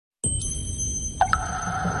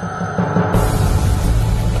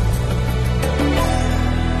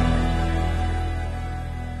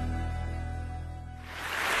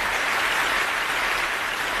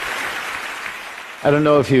I don't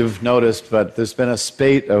know if you've noticed, but there's been a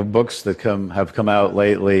spate of books that have come out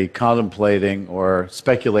lately contemplating or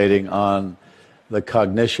speculating on the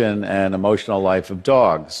cognition and emotional life of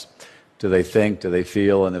dogs. Do they think, do they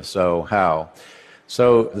feel, and if so, how?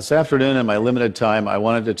 So this afternoon, in my limited time, I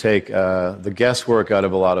wanted to take the guesswork out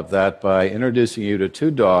of a lot of that by introducing you to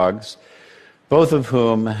two dogs, both of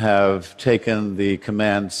whom have taken the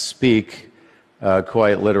command speak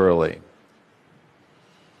quite literally.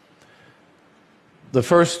 The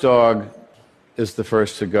first dog is the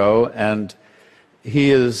first to go, and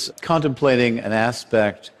he is contemplating an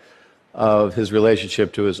aspect of his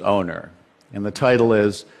relationship to his owner. And the title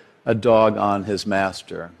is A Dog on His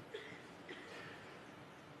Master.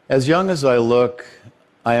 As young as I look,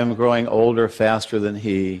 I am growing older faster than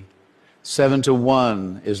he. 7 to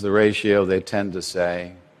 1 is the ratio they tend to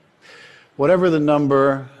say. Whatever the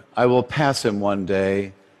number, I will pass him one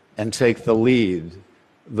day and take the lead,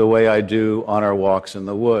 the way I do on our walks in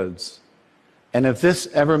the woods. And if this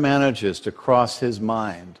ever manages to cross his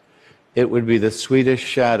mind, it would be the sweetest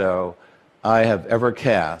shadow I have ever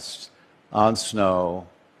cast on snow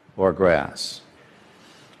or grass.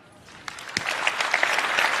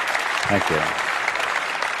 Thank you.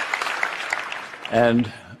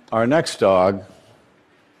 And our next dog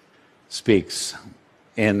speaks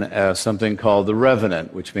in something called the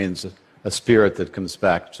revenant, which means a spirit that comes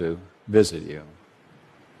back to visit you.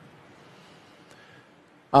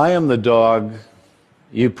 I am the dog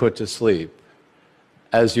you put to sleep,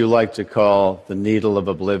 as you like to call the needle of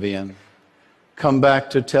oblivion. Come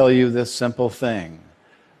back to tell you this simple thing: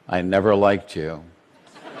 I never liked you.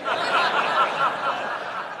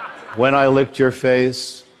 When I licked your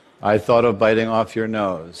face, I thought of biting off your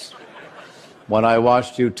nose. When I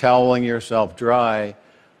watched you toweling yourself dry,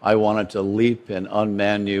 I wanted to leap and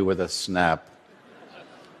unman you with a snap.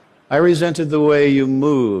 I resented the way you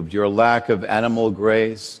moved, your lack of animal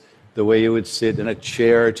grace, the way you would sit in a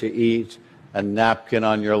chair to eat, a napkin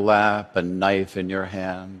on your lap, a knife in your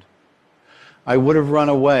hand. I would have run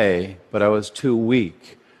away, but I was too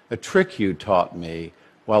weak, a trick you taught me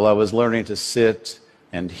while I was learning to sit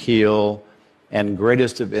and heel, and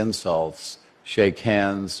greatest of insults, shake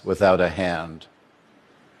hands without a hand.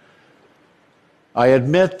 I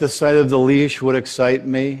admit the sight of the leash would excite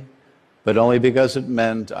me, but only because it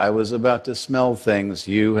meant I was about to smell things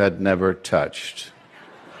you had never touched.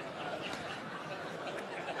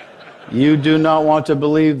 You do not want to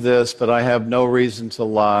believe this, but I have no reason to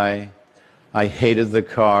lie. I hated the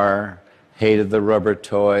car, hated the rubber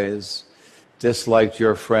toys, disliked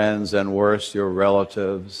your friends, and worse, your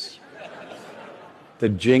relatives. The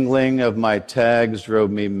jingling of my tags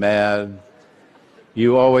drove me mad.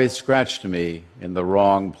 You always scratched me in the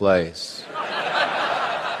wrong place.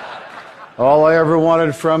 All I ever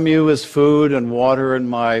wanted from you was food and water in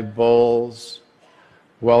my bowls.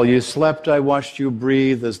 While you slept, I watched you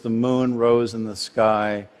breathe as the moon rose in the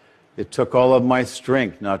sky. It took all of my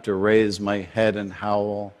strength not to raise my head and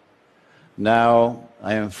howl. Now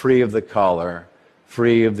I am free of the collar,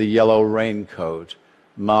 free of the yellow raincoat,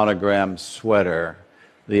 monogrammed sweater,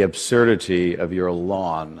 the absurdity of your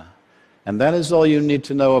lawn. And that is all you need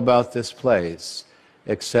to know about this place,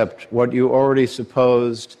 except what you already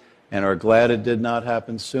supposed and are glad it did not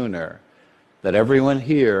happen sooner, that everyone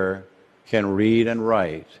here can read and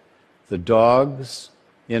write, the dogs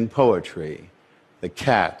in poetry, the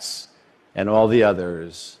cats and all the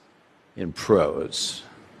others in prose.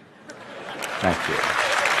 Thank you.